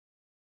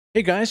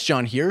Hey guys,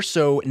 John here.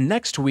 So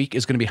next week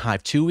is going to be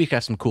Hive 2 week. I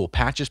have some cool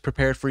patches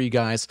prepared for you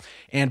guys.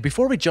 And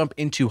before we jump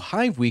into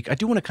Hive week, I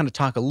do want to kind of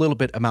talk a little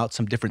bit about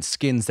some different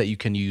skins that you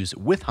can use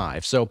with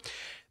Hive. So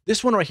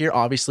this one right here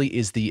obviously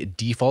is the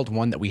default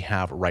one that we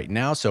have right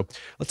now. So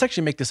let's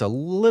actually make this a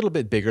little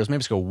bit bigger. Maybe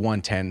let's go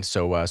 110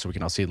 so we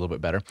can all see it a little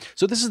bit better.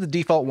 So this is the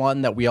default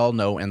one that we all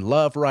know and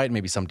love, right?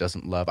 Maybe some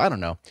doesn't love, I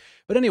don't know.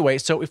 But anyway,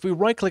 so if we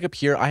right click up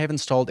here, I have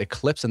installed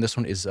Eclipse, and this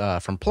one is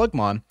from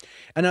Plugmon.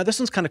 And now this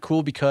one's kind of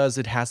cool because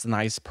it has the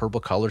nice purple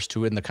colors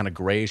to it and the kind of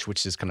grayish,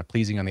 which is kind of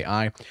pleasing on the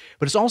eye.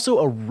 But it's also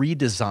a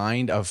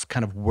redesign of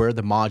kind of where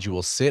the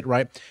modules sit,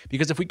 right?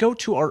 Because if we go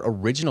to our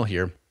original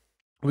here,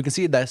 we can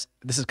see that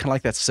this is kind of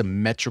like that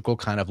symmetrical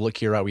kind of look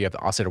here, right? We have the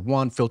oscillator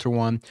 1, filter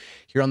 1.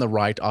 Here on the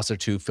right,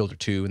 oscillator 2, filter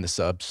 2, and the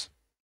subs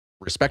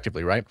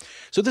respectively, right?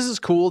 So this is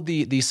cool,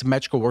 the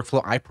symmetrical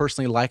workflow. I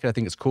personally like it. I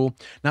think it's cool.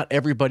 Not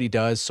everybody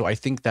does, so I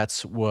think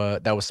that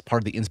was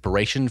part of the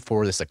inspiration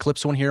for this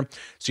Eclipse one here.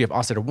 So you have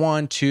oscillator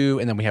 1, 2,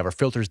 and then we have our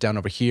filters down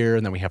over here,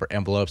 and then we have our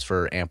envelopes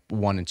for amp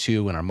 1 and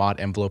 2 and our mod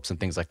envelopes and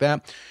things like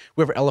that.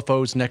 We have our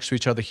LFOs next to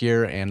each other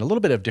here, and a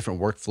little bit of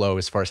different workflow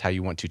as far as how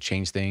you want to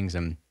change things.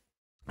 And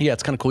yeah,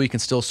 it's kind of cool. You can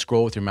still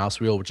scroll with your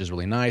mouse wheel, which is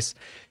really nice.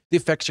 The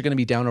effects are going to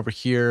be down over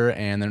here,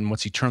 and then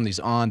once you turn these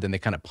on, then they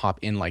kind of pop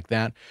in like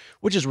that,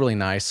 which is really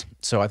nice.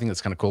 So I think that's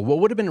kind of cool. What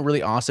would have been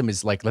really awesome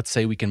is, like, let's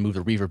say we can move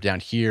the reverb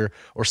down here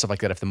or stuff like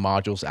that if the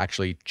modules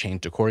actually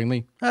changed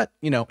accordingly.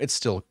 You know, it's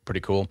still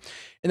pretty cool.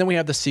 And then we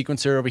have the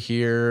sequencer over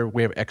here.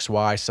 We have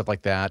XY, stuff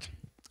like that.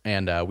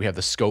 And we have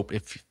the scope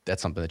if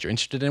that's something that you're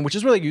interested in, which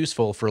is really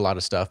useful for a lot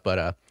of stuff.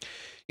 But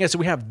yeah, so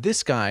we have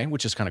this guy,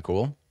 which is kind of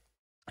cool.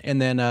 And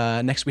then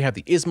next we have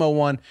the Ismo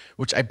one,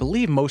 which I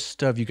believe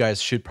most of you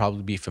guys should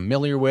probably be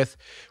familiar with,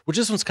 which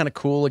this one's kind of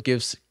cool. It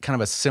gives kind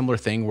of a similar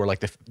thing where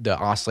like the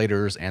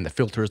oscillators and the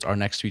filters are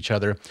next to each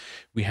other.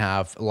 We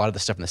have a lot of the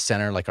stuff in the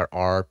center, like our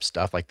ARP,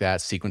 stuff like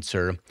that,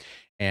 sequencer,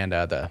 and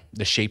the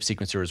shape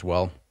sequencer as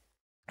well.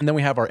 And then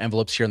we have our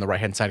envelopes here on the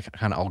right-hand side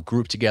kind of all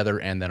grouped together,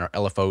 and then our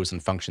LFOs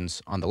and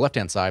functions on the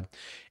left-hand side.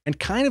 And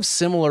kind of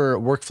similar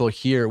workflow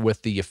here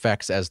with the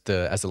effects as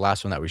the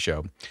last one that we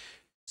showed.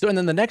 So, and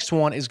then the next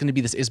one is going to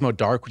be this Ismo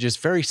Dark, which is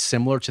very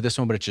similar to this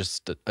one, but it's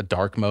just a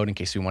dark mode in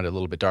case we want it a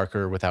little bit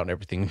darker without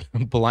everything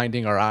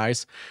blinding our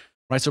eyes,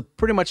 right? So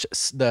pretty much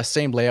the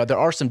same layout. There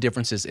are some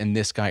differences in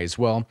this guy as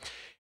well.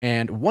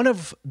 And one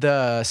of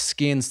the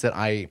skins that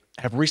I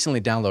have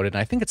recently downloaded, and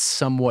I think it's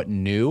somewhat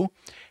new,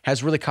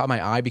 has really caught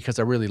my eye because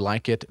I really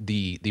like it.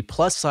 The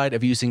plus side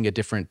of using a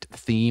different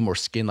theme or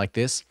skin like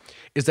this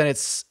is that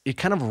it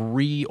kind of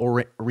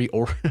reorientates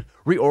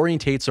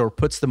or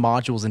puts the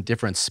modules in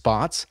different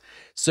spots.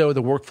 So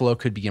the workflow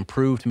could be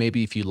improved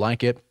maybe if you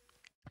like it.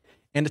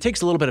 And it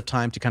takes a little bit of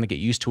time to kind of get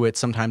used to it.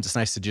 Sometimes it's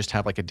nice to just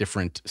have like a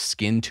different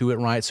skin to it,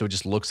 right? So it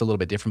just looks a little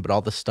bit different, but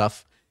all the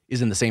stuff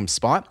is in the same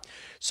spot.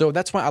 So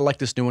that's why I like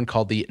this new one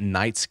called the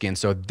Night Skin.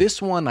 So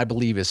this one I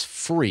believe is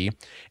free,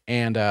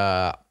 and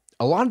a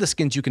lot of the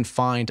skins you can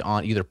find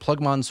on either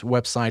Plugmon's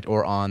website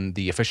or on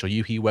the official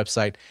Yuhi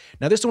website.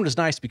 Now this one is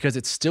nice because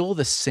it's still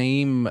the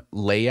same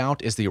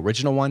layout as the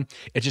original one.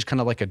 It's just kind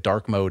of like a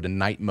dark mode, a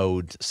night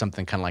mode,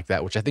 something kind of like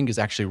that, which I think is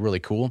actually really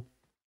cool.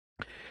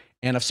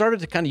 And I've started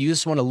to kind of use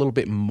this one a little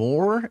bit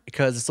more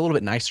because it's a little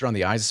bit nicer on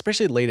the eyes,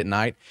 especially late at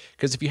night.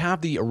 Because if you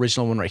have the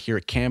original one right here,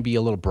 it can be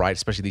a little bright,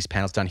 especially these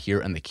panels down here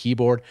and the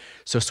keyboard.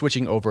 So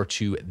switching over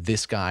to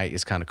this guy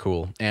is kind of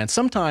cool. And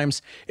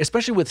sometimes,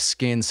 especially with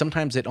skins,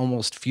 sometimes it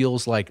almost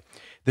feels like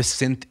the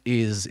synth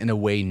is in a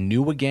way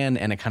new again,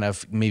 and it kind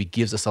of maybe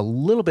gives us a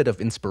little bit of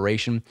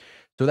inspiration.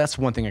 So that's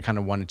one thing I kind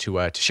of wanted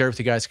to share with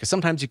you guys, because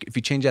sometimes if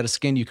you change out a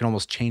skin, you can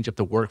almost change up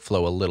the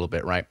workflow a little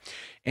bit, right?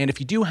 And if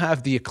you do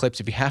have the Eclipse,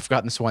 if you have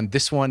gotten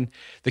this one,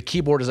 the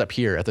keyboard is up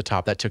here at the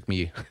top. That took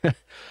me a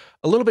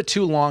little bit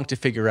too long to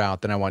figure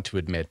out than I want to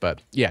admit.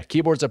 But yeah,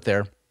 keyboard's up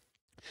there.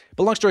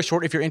 But long story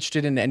short, if you're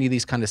interested in any of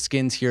these kind of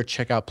skins here,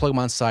 check out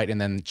Plugmon's site and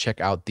then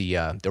check out the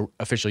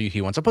official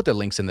Yuhi ones. I'll put the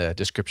links in the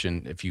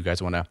description if you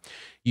guys want to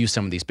use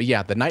some of these. But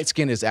yeah, the night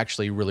skin is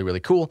actually really, really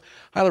cool.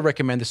 Highly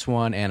recommend this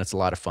one, and it's a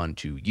lot of fun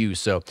to use.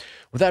 So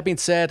with that being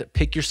said,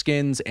 pick your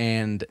skins,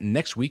 and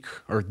next week,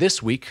 or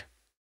this week,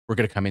 we're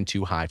going to come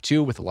into Hive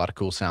 2 with a lot of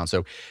cool sounds.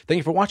 So thank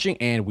you for watching,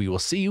 and we will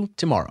see you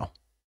tomorrow.